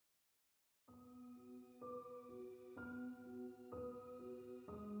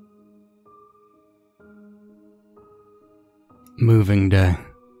Moving day.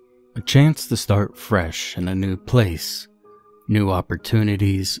 A chance to start fresh in a new place. New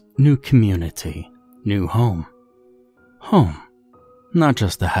opportunities, new community, new home. Home, not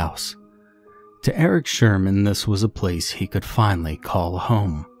just a house. To Eric Sherman, this was a place he could finally call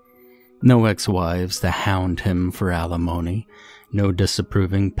home. No ex-wives to hound him for alimony, no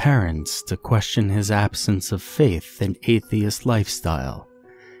disapproving parents to question his absence of faith and atheist lifestyle,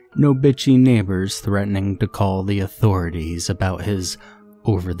 no bitchy neighbors threatening to call the authorities about his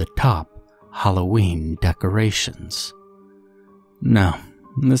over-the-top Halloween decorations. No,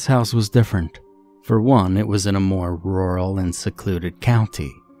 this house was different. For one, it was in a more rural and secluded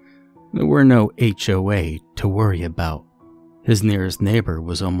county. There were no HOA to worry about. His nearest neighbor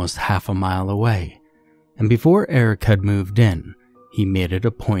was almost half a mile away, and before Eric had moved in, he made it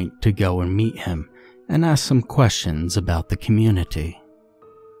a point to go and meet him and ask some questions about the community.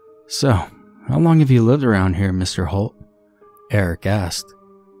 "So, how long have you lived around here, Mr. Holt?" Eric asked.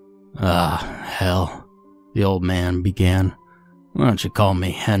 Hell," the old man began. "Why don't you call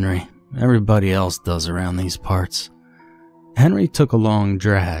me Henry? Everybody else does around these parts." Henry took a long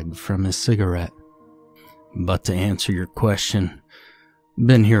drag from his cigarette. "But to answer your question,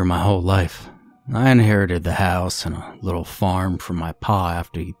 been here my whole life. I inherited the house and a little farm from my pa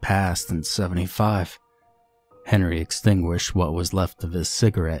after he passed in '75. Henry extinguished what was left of his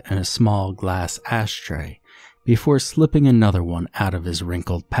cigarette in a small glass ashtray before slipping another one out of his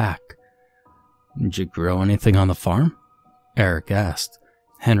wrinkled pack. "Did you grow anything on the farm?" Eric asked.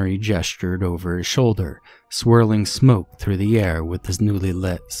 Henry gestured over his shoulder, swirling smoke through the air with his newly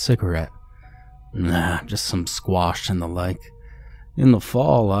lit cigarette. "Nah, just some squash and the like. In the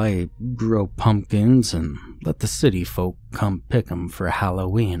fall, I grow pumpkins and let the city folk come pick 'em for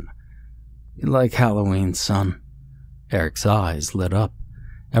Halloween. You like Halloween, son?" Eric's eyes lit up.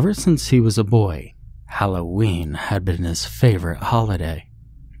 Ever since he was a boy, Halloween had been his favorite holiday.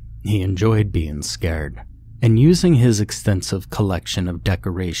 He enjoyed being scared, and using his extensive collection of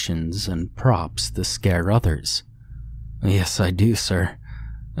decorations and props to scare others. "Yes, I do, sir.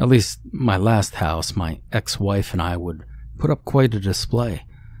 At least my last house, my ex-wife and I would put up quite a display.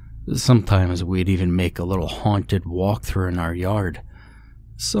 Sometimes we'd even make a little haunted walkthrough in our yard.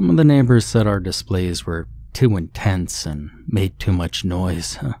 Some of the neighbors said our displays were too intense and made too much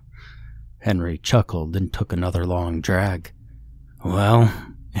noise." Henry chuckled and took another long drag. "Well,"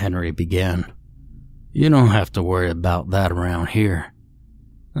 Henry began, "you don't have to worry about that around here.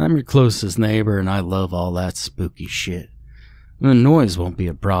 I'm your closest neighbor and I love all that spooky shit. The noise won't be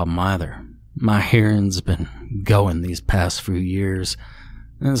a problem either. My hearing's been going these past few years,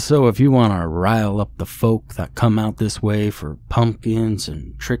 and so if you want to rile up the folk that come out this way for pumpkins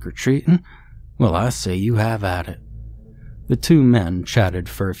and trick-or-treating, well, I say you have at it." The two men chatted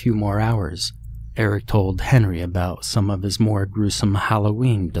for a few more hours. Eric told Henry about some of his more gruesome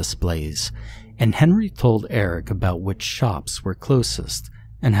Halloween displays, and Henry told Eric about which shops were closest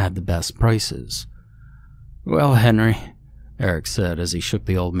and had the best prices. "Well, Henry," Eric said as he shook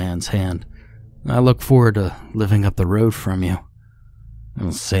the old man's hand, "I look forward to living up the road from you."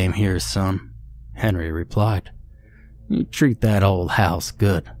 "Well, same here, son," Henry replied. "You treat that old house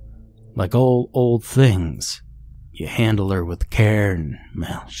good, like old things. You handle her with care and,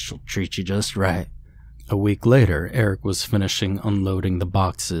 well, she'll treat you just right." A week later, Eric was finishing unloading the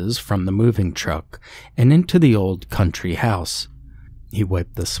boxes from the moving truck and into the old country house. He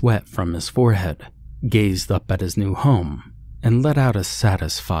wiped the sweat from his forehead, gazed up at his new home, and let out a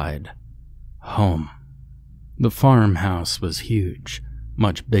satisfied home. The farmhouse was huge,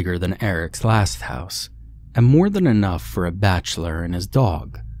 much bigger than Eric's last house, and more than enough for a bachelor and his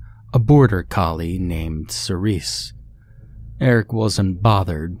dog, a border collie named Cerise. Eric wasn't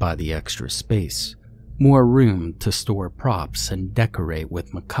bothered by the extra space, more room to store props and decorate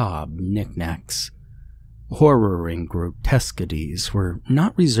with macabre knickknacks. Horror and grotesquities were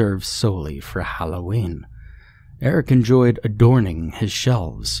not reserved solely for Halloween. Eric enjoyed adorning his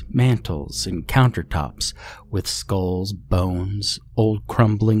shelves, mantels, and countertops with skulls, bones, old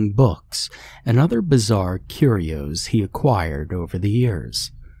crumbling books, and other bizarre curios he acquired over the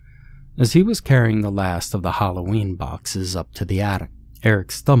years. As he was carrying the last of the Halloween boxes up to the attic,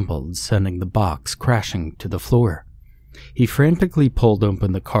 Eric stumbled, sending the box crashing to the floor. He frantically pulled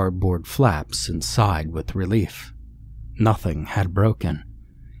open the cardboard flaps and sighed with relief. Nothing had broken.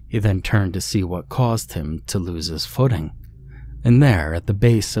 He then turned to see what caused him to lose his footing, and there, at the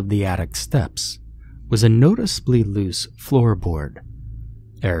base of the attic steps, was a noticeably loose floorboard.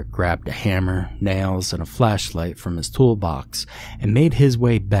 Eric grabbed a hammer, nails, and a flashlight from his toolbox and made his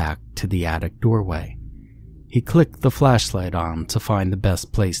way back to the attic doorway. He clicked the flashlight on to find the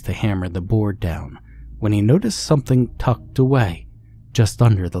best place to hammer the board down, when he noticed something tucked away just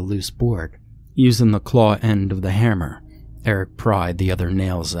under the loose board. Using the claw end of the hammer, Eric pried the other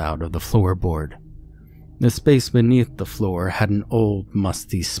nails out of the floorboard. The space beneath the floor had an old,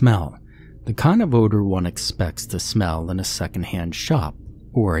 musty smell, the kind of odor one expects to smell in a second-hand shop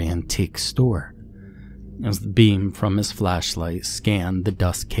or antique store. As the beam from his flashlight scanned the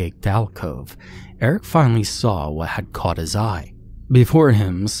dust-caked alcove, Eric finally saw what had caught his eye. Before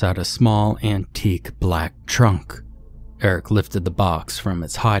him sat a small, antique black trunk. Eric lifted the box from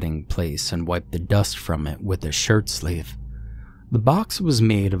its hiding place and wiped the dust from it with his shirt sleeve. The box was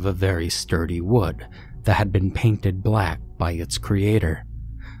made of a very sturdy wood that had been painted black by its creator.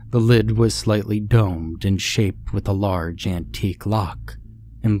 The lid was slightly domed and shaped with a large antique lock.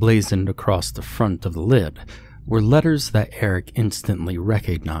 Emblazoned across the front of the lid were letters that Eric instantly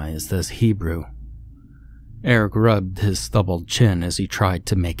recognized as Hebrew. Eric rubbed his stubbled chin as he tried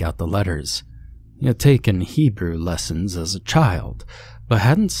to make out the letters. He had taken Hebrew lessons as a child, but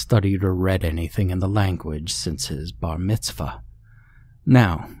hadn't studied or read anything in the language since his bar mitzvah.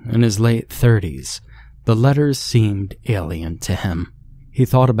 Now, in his late 30s, the letters seemed alien to him. He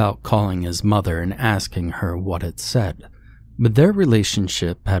thought about calling his mother and asking her what it said, but their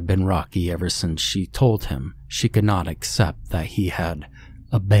relationship had been rocky ever since she told him she could not accept that he had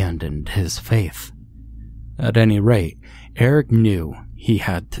abandoned his faith. At any rate, Eric knew he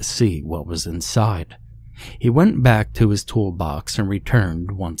had to see what was inside. He went back to his toolbox and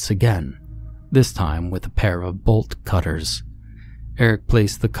returned once again, this time with a pair of bolt cutters. Eric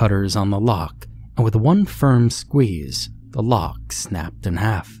placed the cutters on the lock, and with one firm squeeze, the lock snapped in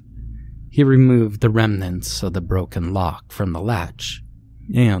half. He removed the remnants of the broken lock from the latch,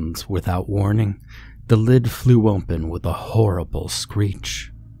 and, without warning, the lid flew open with a horrible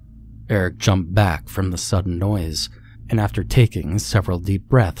screech. Eric jumped back from the sudden noise, and after taking several deep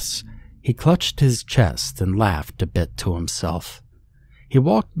breaths, he clutched his chest and laughed a bit to himself. He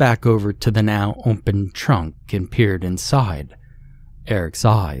walked back over to the now open trunk and peered inside. Eric's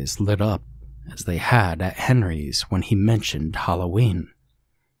eyes lit up, as they had at Henry's when he mentioned Halloween.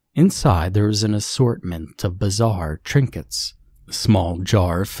 Inside there was an assortment of bizarre trinkets. A small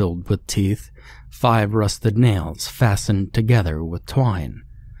jar filled with teeth, 5 rusted nails fastened together with twine,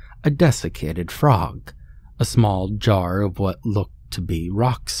 a desiccated frog, a small jar of what looked to be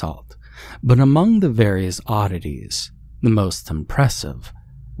rock salt. But among the various oddities, the most impressive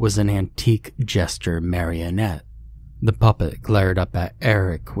was an antique jester marionette. The puppet glared up at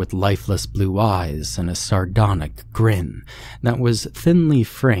Eric with lifeless blue eyes and a sardonic grin that was thinly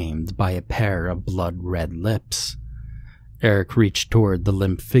framed by a pair of blood-red lips. Eric reached toward the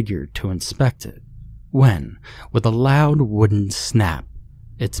limp figure to inspect it, when, with a loud wooden snap,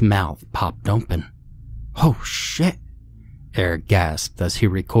 its mouth popped open. "Oh shit!" Eric gasped as he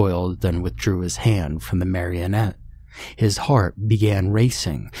recoiled and withdrew his hand from the marionette. His heart began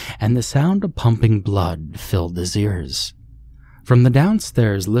racing, and the sound of pumping blood filled his ears. From the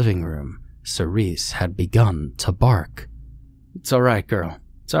downstairs living room, Cerise had begun to bark. "It's all right, girl.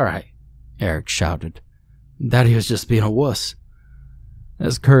 It's all right," Eric shouted. "Daddy was just being a wuss."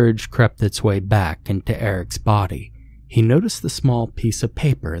 As courage crept its way back into Eric's body, he noticed the small piece of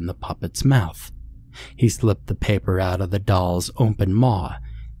paper in the puppet's mouth. He slipped the paper out of the doll's open maw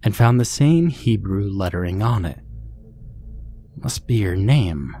and found the same Hebrew lettering on it. "Must be your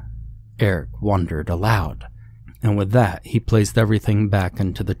name," Eric wondered aloud, and with that he placed everything back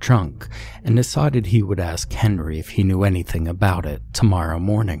into the trunk and decided he would ask Henry if he knew anything about it tomorrow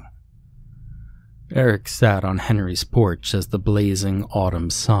morning. Eric sat on Henry's porch as the blazing autumn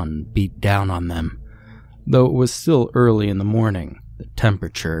sun beat down on them. Though it was still early in the morning, the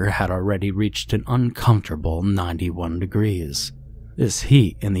temperature had already reached an uncomfortable 91 degrees. This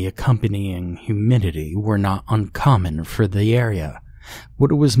heat and the accompanying humidity were not uncommon for the area,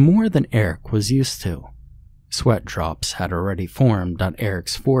 but it was more than Eric was used to. Sweat drops had already formed on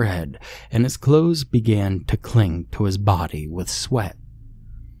Eric's forehead, and his clothes began to cling to his body with sweat.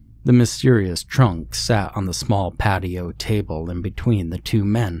 The mysterious trunk sat on the small patio table in between the two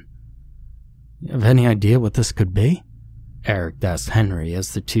men. "You have any idea what this could be?" Eric asked Henry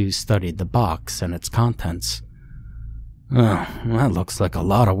as the two studied the box and its contents. "Oh, that looks like a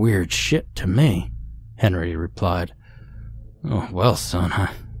lot of weird shit to me," Henry replied. "Oh, well, son, I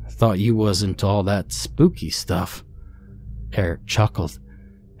thought you was into all that spooky stuff." Eric chuckled.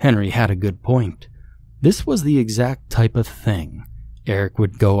 Henry had a good point. This was the exact type of thing Eric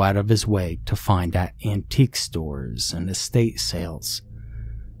would go out of his way to find at antique stores and estate sales.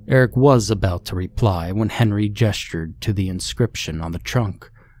 Eric was about to reply when Henry gestured to the inscription on the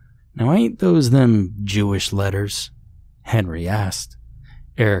trunk. "Now ain't those them Jewish letters?" Henry asked.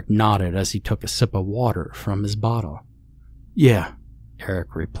 Eric nodded as he took a sip of water from his bottle. Yeah,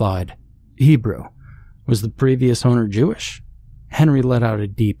 Eric replied. Hebrew. Was the previous owner Jewish? Henry let out a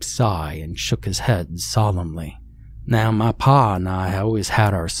deep sigh and shook his head solemnly. Now, my pa and I always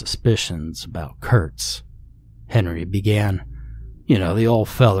had our suspicions about Kurtz. Henry began. You know, the old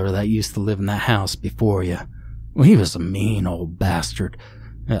feller that used to live in that house before you. Well, he was a mean old bastard.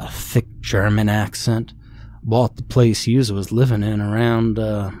 A thick German accent. Bought the place you was living in around,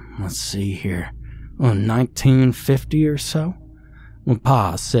 let's see here, 1950 or so. When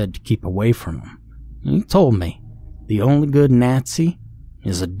Pa said to keep away from him. He told me, the only good Nazi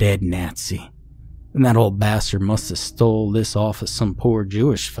is a dead Nazi. And that old bastard must have stole this off of some poor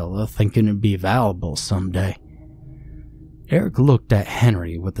Jewish fella thinking it'd be valuable someday. Eric looked at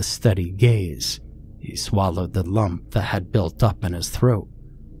Henry with a steady gaze. He swallowed the lump that had built up in his throat.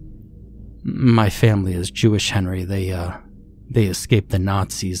 My family is Jewish, Henry. They escaped the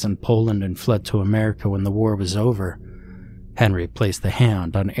Nazis in Poland and fled to America when the war was over. Henry placed a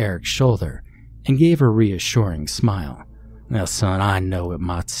hand on Eric's shoulder and gave a reassuring smile. Now, son, I know it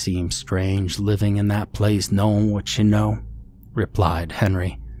might seem strange living in that place knowing what you know, replied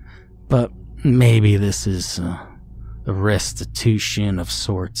Henry. But maybe this is a restitution of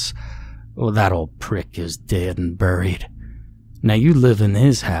sorts. Oh, that old prick is dead and buried. Now you live in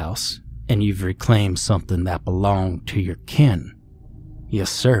his house, and you've reclaimed something that belonged to your kin.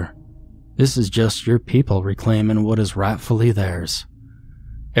 Yes, sir. This is just your people reclaiming what is rightfully theirs.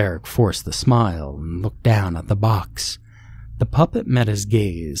 Eric forced a smile and looked down at the box. The puppet met his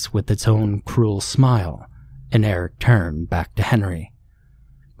gaze with its own cruel smile, and Eric turned back to Henry.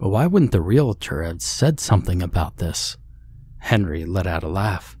 But why wouldn't the realtor have said something about this? Henry let out a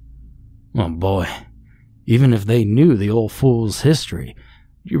laugh. Oh boy, even if they knew the old fool's history,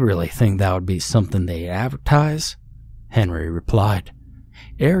 do you really think that would be something they'd advertise? Henry replied.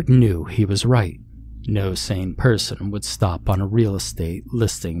 Eric knew he was right. No sane person would stop on a real estate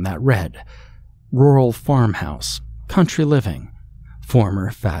listing that read, Rural Farmhouse, Country Living, Former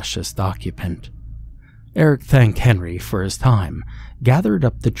Fascist Occupant. Eric thanked Henry for his time, gathered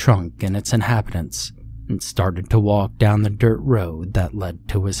up the trunk and its inhabitants, and started to walk down the dirt road that led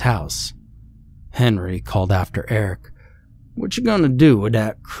to his house. Henry called after Eric, What you gonna do with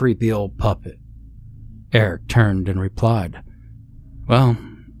that creepy old puppet? Eric turned and replied, Well,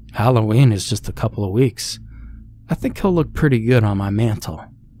 Halloween is just a couple of weeks. I think he'll look pretty good on my mantle.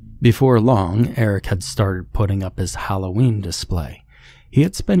 Before long, Eric had started putting up his Halloween display. He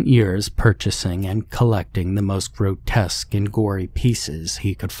had spent years purchasing and collecting the most grotesque and gory pieces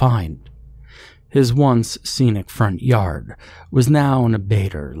he could find. His once scenic front yard was now an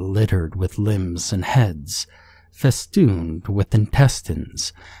abater littered with limbs and heads, festooned with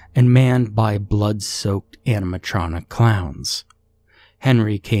intestines, and manned by blood-soaked animatronic clowns.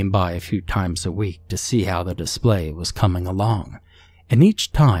 Henry came by a few times a week to see how the display was coming along, and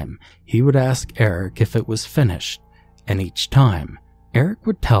each time he would ask Eric if it was finished, and each time Eric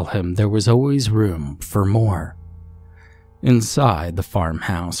would tell him there was always room for more. Inside, the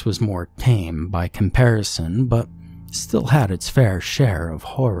farmhouse was more tame by comparison, but still had its fair share of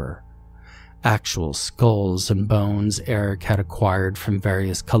horror. Actual skulls and bones Eric had acquired from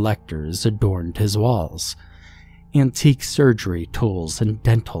various collectors adorned his walls. Antique surgery tools and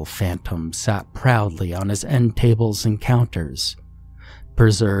dental phantoms sat proudly on his end tables and counters.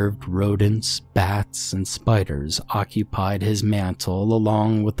 Preserved rodents, bats, and spiders occupied his mantle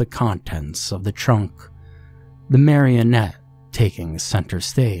along with the contents of the trunk, the marionette taking center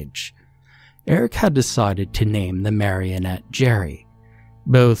stage. Eric had decided to name the marionette Jerry.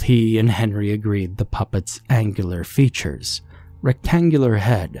 Both he and Henry agreed the puppet's angular features, rectangular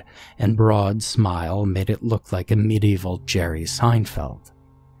head, and broad smile made it look like a medieval Jerry Seinfeld.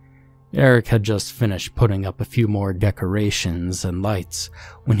 Eric had just finished putting up a few more decorations and lights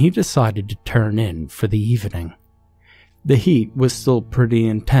when he decided to turn in for the evening. The heat was still pretty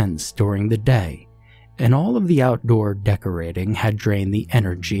intense during the day, and all of the outdoor decorating had drained the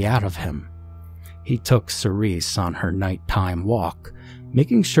energy out of him. He took Cerise on her nighttime walk,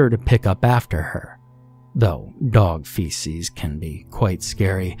 making sure to pick up after her. Though dog feces can be quite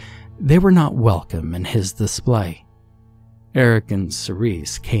scary, they were not welcome in his display. Eric and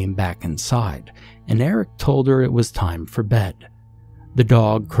Cerise came back inside, and Eric told her it was time for bed. The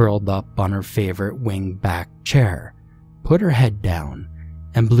dog curled up on her favorite wing-back chair, put her head down,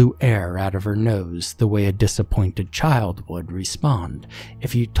 and blew air out of her nose the way a disappointed child would respond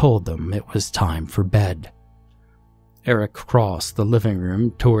if you told them it was time for bed. Eric crossed the living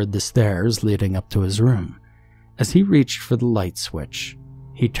room toward the stairs leading up to his room. As he reached for the light switch,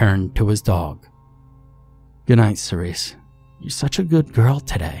 he turned to his dog. Good night, Cerise. You're such a good girl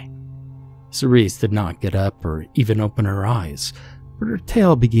today." Cerise did not get up or even open her eyes, but her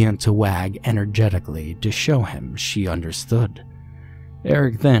tail began to wag energetically to show him she understood.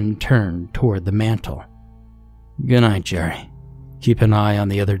 Eric then turned toward the mantel. "Good night, Jerry. Keep an eye on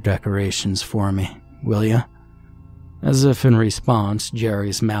the other decorations for me, will ya?" As if in response,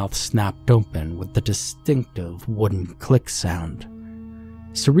 Jerry's mouth snapped open with the distinctive wooden click sound.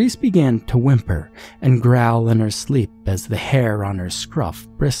 Cerise began to whimper and growl in her sleep as the hair on her scruff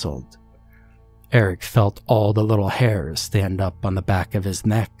bristled. Eric felt all the little hairs stand up on the back of his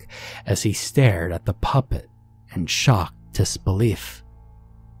neck as he stared at the puppet in shocked disbelief.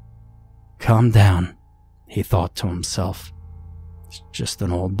 "Calm down," he thought to himself. "It's just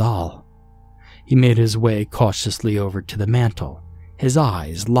an old doll." He made his way cautiously over to the mantel, his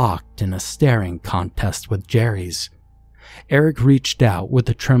eyes locked in a staring contest with Jerry's. Eric reached out with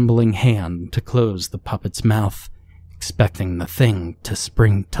a trembling hand to close the puppet's mouth, expecting the thing to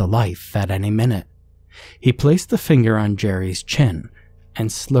spring to life at any minute. He placed a finger on Jerry's chin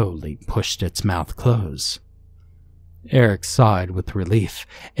and slowly pushed its mouth close. Eric sighed with relief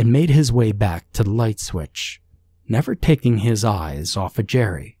and made his way back to the light switch, never taking his eyes off of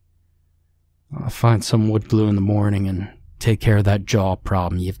Jerry. "I'll find some wood glue in the morning and take care of that jaw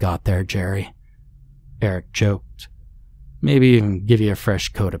problem you've got there, Jerry," Eric joked. "Maybe even give you a fresh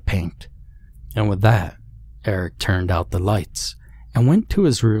coat of paint." And with that, Eric turned out the lights and went to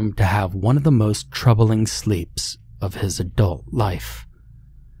his room to have one of the most troubling sleeps of his adult life.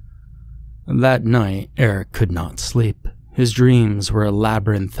 That night, Eric could not sleep. His dreams were a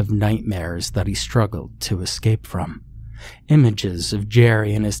labyrinth of nightmares that he struggled to escape from. Images of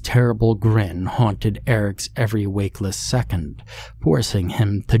Jerry and his terrible grin haunted Eric's every wakeless second, forcing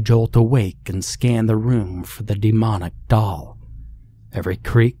him to jolt awake and scan the room for the demonic doll. Every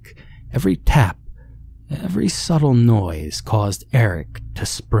creak, every tap, every subtle noise caused Eric to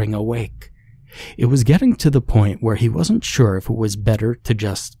spring awake. It was getting to the point where he wasn't sure if it was better to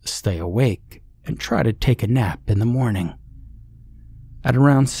just stay awake and try to take a nap in the morning. At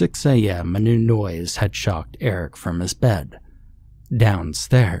around 6 a.m., a new noise had shocked Eric from his bed.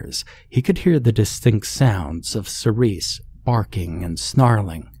 Downstairs, he could hear the distinct sounds of Cerise barking and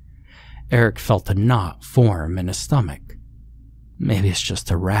snarling. Eric felt a knot form in his stomach. Maybe it's just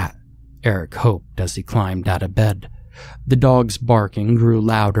a rat, Eric hoped as he climbed out of bed. The dog's barking grew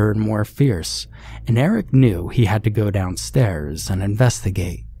louder and more fierce, and Eric knew he had to go downstairs and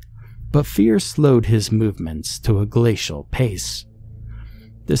investigate. But fear slowed his movements to a glacial pace.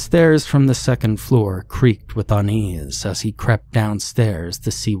 The stairs from the second floor creaked with unease as he crept downstairs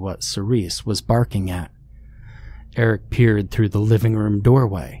to see what Cerise was barking at. Eric peered through the living room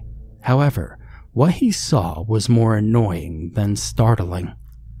doorway. However, what he saw was more annoying than startling.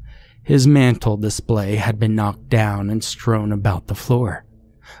 His mantel display had been knocked down and strewn about the floor.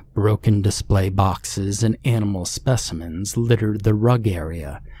 Broken display boxes and animal specimens littered the rug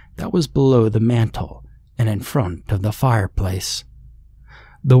area that was below the mantel and in front of the fireplace.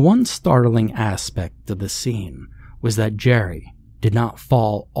 The one startling aspect of the scene was that Jerry did not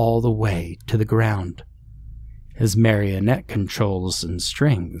fall all the way to the ground. His marionette controls and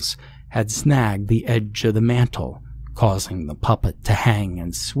strings had snagged the edge of the mantel, causing the puppet to hang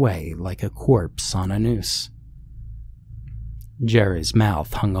and sway like a corpse on a noose. Jerry's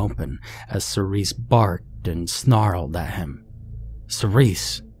mouth hung open as Cerise barked and snarled at him.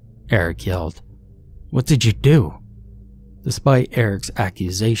 "Cerise!" Eric yelled. "What did you do?" Despite Eric's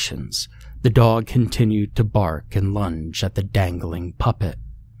accusations, the dog continued to bark and lunge at the dangling puppet.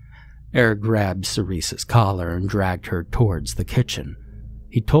 Eric grabbed Cerise's collar and dragged her towards the kitchen.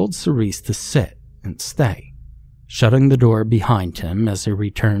 He told Cerise to sit and stay, shutting the door behind him as he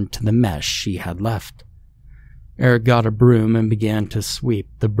returned to the mess she had left. Eric got a broom and began to sweep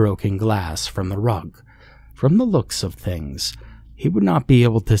the broken glass from the rug. From the looks of things, he would not be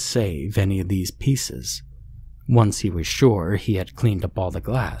able to save any of these pieces. Once he was sure he had cleaned up all the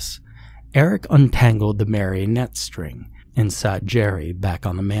glass, Eric untangled the marionette string and sat Jerry back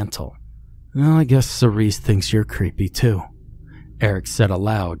on the mantel. "Well, I guess Cerise thinks you're creepy too," Eric said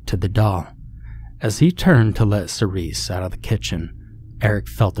aloud to the doll. As he turned to let Cerise out of the kitchen, Eric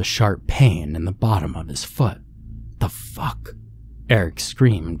felt a sharp pain in the bottom of his foot. "The fuck?" Eric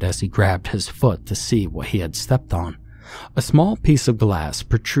screamed as he grabbed his foot to see what he had stepped on. A small piece of glass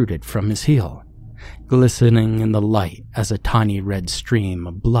protruded from his heel, glistening in the light as a tiny red stream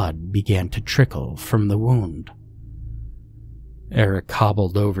of blood began to trickle from the wound. Eric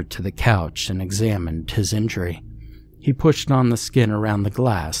hobbled over to the couch and examined his injury. He pushed on the skin around the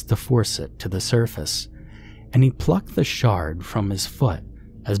glass to force it to the surface, and he plucked the shard from his foot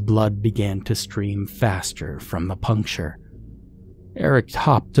as blood began to stream faster from the puncture. Eric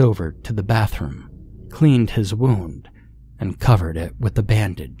hopped over to the bathroom, cleaned his wound, and covered it with a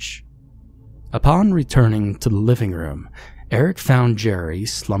bandage. Upon returning to the living room, Eric found Jerry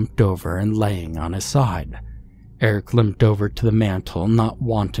slumped over and laying on his side. Eric limped over to the mantel, not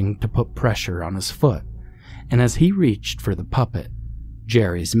wanting to put pressure on his foot, and as he reached for the puppet,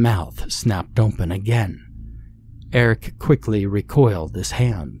 Jerry's mouth snapped open again. Eric quickly recoiled his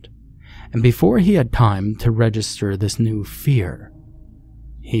hand, and before he had time to register this new fear,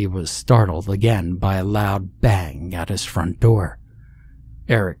 he was startled again by a loud bang at his front door.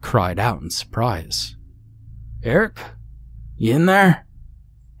 Eric cried out in surprise. "Eric? You in there?"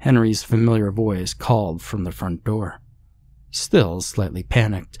 Henry's familiar voice called from the front door. Still slightly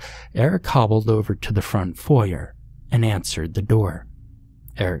panicked, Eric hobbled over to the front foyer and answered the door.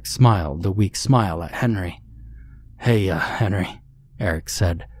 Eric smiled a weak smile at Henry. "Hey, Henry," Eric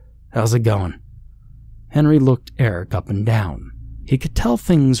said. "How's it going?" Henry looked Eric up and down. He could tell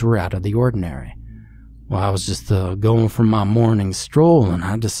things were out of the ordinary. "Well, I was just going for my morning stroll, and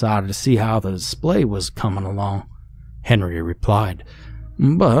I decided to see how the display was coming along," Henry replied.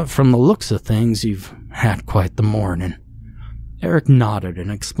 "But from the looks of things, you've had quite the morning." Eric nodded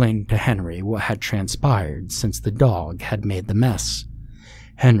and explained to Henry what had transpired since the dog had made the mess.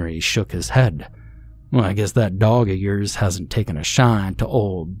 Henry shook his head. "Well, I guess that dog of yours hasn't taken a shine to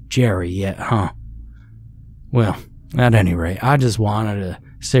old Jerry yet, huh?" "Well, at any rate, I just wanted to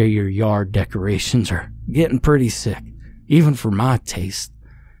say your yard decorations are getting pretty sick, even for my taste."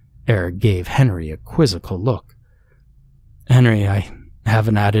 Eric gave Henry a quizzical look. "Henry, I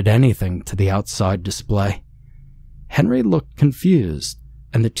haven't added anything to the outside display." Henry looked confused,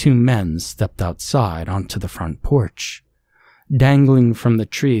 and the two men stepped outside onto the front porch. Dangling from the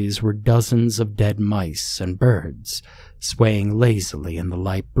trees were dozens of dead mice and birds, swaying lazily in the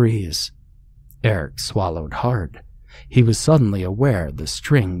light breeze. Eric swallowed hard. He was suddenly aware the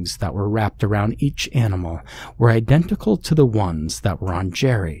strings that were wrapped around each animal were identical to the ones that were on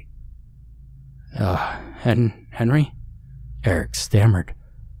Jerry. Henry?" Eric stammered.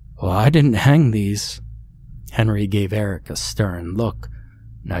 "Well, I didn't hang these." Henry gave Eric a stern look.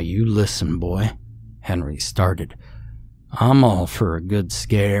 "Now you listen, boy," Henry started. "I'm all for a good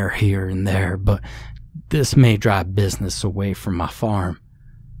scare here and there, but this may drive business away from my farm.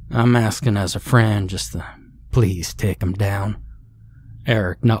 I'm asking as a friend just to please take him down."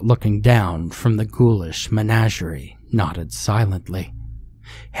 Eric, not looking down from the ghoulish menagerie, nodded silently.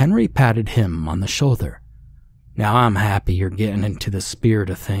 Henry patted him on the shoulder. "Now I'm happy you're getting into the spirit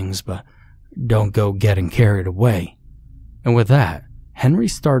of things, but don't go getting carried away." And with that, Henry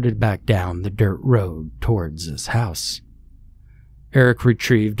started back down the dirt road towards his house. Eric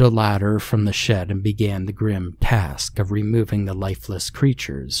retrieved a ladder from the shed and began the grim task of removing the lifeless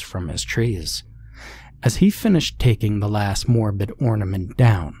creatures from his trees. As he finished taking the last morbid ornament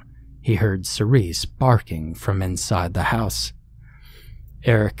down, he heard Cerise barking from inside the house.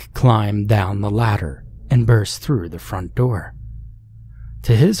 Eric climbed down the ladder and burst through the front door.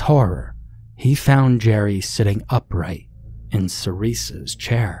 To his horror, he found Jerry sitting upright in Cerise's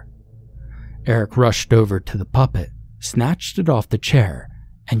chair. Eric rushed over to the puppet, snatched it off the chair,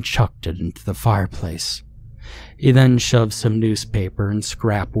 and chucked it into the fireplace. He then shoved some newspaper and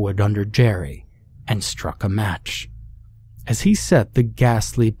scrap wood under Jerry and struck a match. As he set the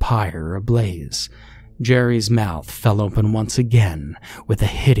ghastly pyre ablaze, Jerry's mouth fell open once again with a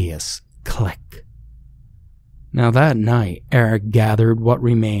hideous click. Now that night, Eric gathered what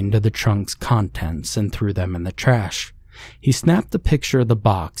remained of the trunk's contents and threw them in the trash. He snapped a picture of the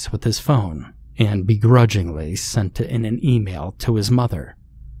box with his phone and begrudgingly sent it in an email to his mother.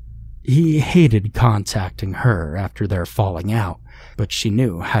 He hated contacting her after their falling out, but she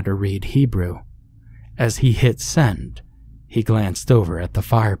knew how to read Hebrew. As he hit send, he glanced over at the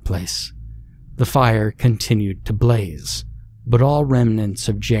fireplace. The fire continued to blaze, but all remnants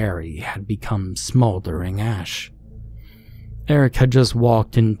of Jerry had become smoldering ash. Eric had just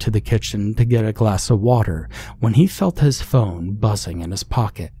walked into the kitchen to get a glass of water when he felt his phone buzzing in his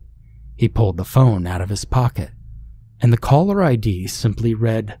pocket. He pulled the phone out of his pocket, and the caller ID simply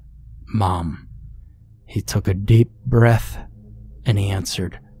read, "Mom." He took a deep breath, and he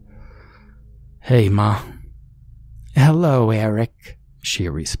answered. "Hey, Ma." "Hello, Eric," she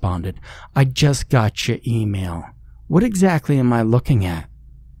responded. "I just got your email. What exactly am I looking at?"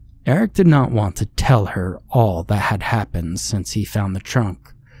 Eric did not want to tell her all that had happened since he found the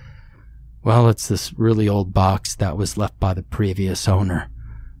trunk. "Well, it's this really old box that was left by the previous owner.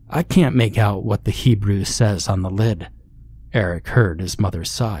 I can't make out what the Hebrew says on the lid." Eric heard his mother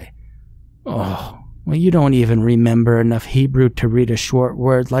sigh. "Oh, well, you don't even remember enough Hebrew to read a short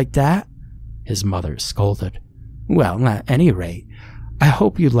word like that?" his mother scolded. Well, at any rate, I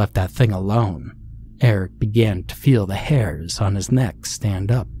hope you left that thing alone. Eric began to feel the hairs on his neck stand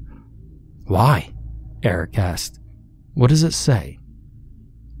up. Why? Eric asked. What does it say?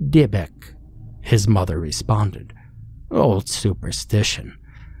 Dybbuk, his mother responded. Old superstition.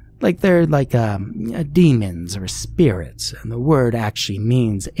 They're like demons or spirits, and the word actually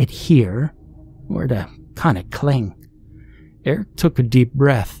means adhere, or to kind of cling. Eric took a deep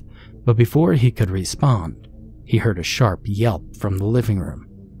breath, but before he could respond, he heard a sharp yelp from the living room.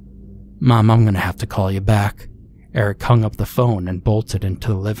 Mom, I'm going to have to call you back. Eric hung up the phone and bolted into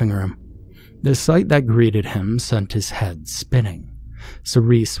the living room. The sight that greeted him sent his head spinning.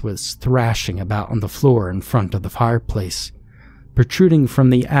 Cerise was thrashing about on the floor in front of the fireplace. Protruding from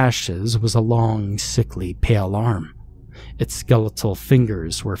the ashes was a long, sickly, pale arm. Its skeletal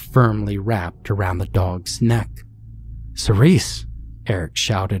fingers were firmly wrapped around the dog's neck. Cerise! Eric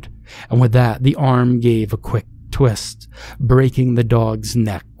shouted, and with that the arm gave a quick twist, breaking the dog's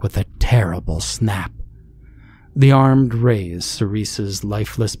neck with a terrible snap. The arm raised Cerise's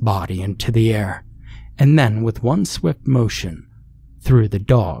lifeless body into the air, and then with one swift motion, threw the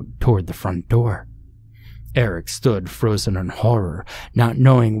dog toward the front door. Eric stood frozen in horror, not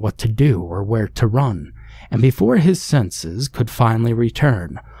knowing what to do or where to run, and before his senses could finally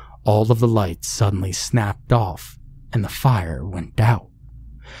return, all of the lights suddenly snapped off, and the fire went out.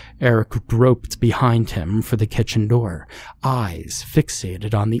 Eric groped behind him for the kitchen door, eyes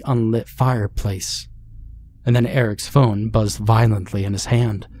fixated on the unlit fireplace. And then Eric's phone buzzed violently in his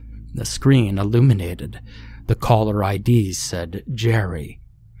hand. The screen illuminated. The caller ID said Jerry.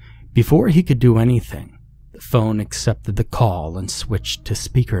 Before he could do anything, the phone accepted the call and switched to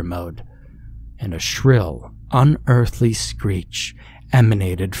speaker mode, and a shrill, unearthly screech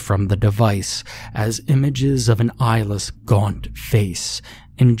emanated from the device as images of an eyeless, gaunt face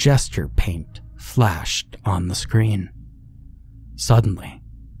in gesture paint flashed on the screen. Suddenly,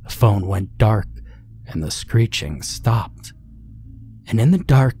 the phone went dark and the screeching stopped. And in the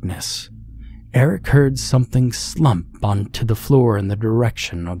darkness, Eric heard something slump onto the floor in the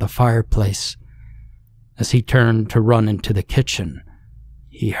direction of the fireplace. As he turned to run into the kitchen,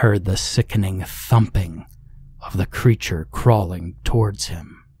 he heard the sickening thumping of the creature crawling towards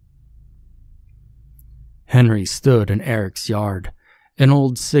him. Henry stood in Eric's yard. An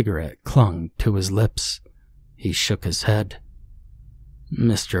old cigarette clung to his lips. He shook his head.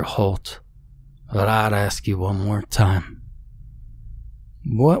 Mr. Holt, but I'd ask you one more time.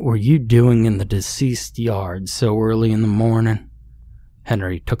 What were you doing in the deceased yard so early in the morning?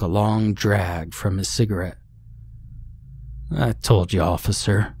 Henry took a long drag from his cigarette. I told you,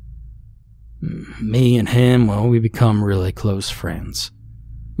 officer. Me and him, well, we become really close friends.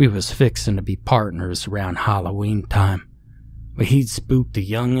 We was fixin' to be partners around Halloween time. But he'd spook the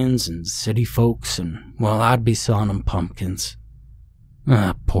young'uns and city folks, and, well, I'd be selling them pumpkins.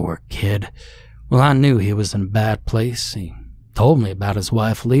 Poor kid. Well, I knew he was in a bad place. He told me about his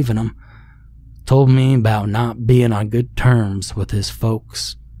wife leaving him. Told me about not being on good terms with his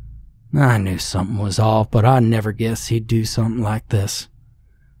folks. I knew something was off, but I never guessed he'd do something like this.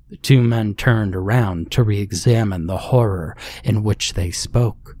 The two men turned around to re-examine the horror in which they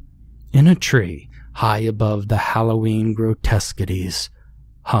spoke. In a tree, high above the Halloween grotesquities,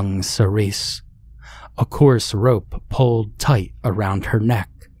 hung Cerise. A coarse rope pulled tight around her neck.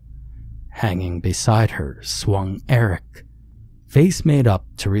 Hanging beside her swung Eric, face made up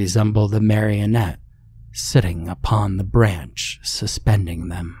to resemble the marionette sitting upon the branch suspending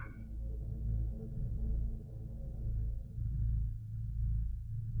them.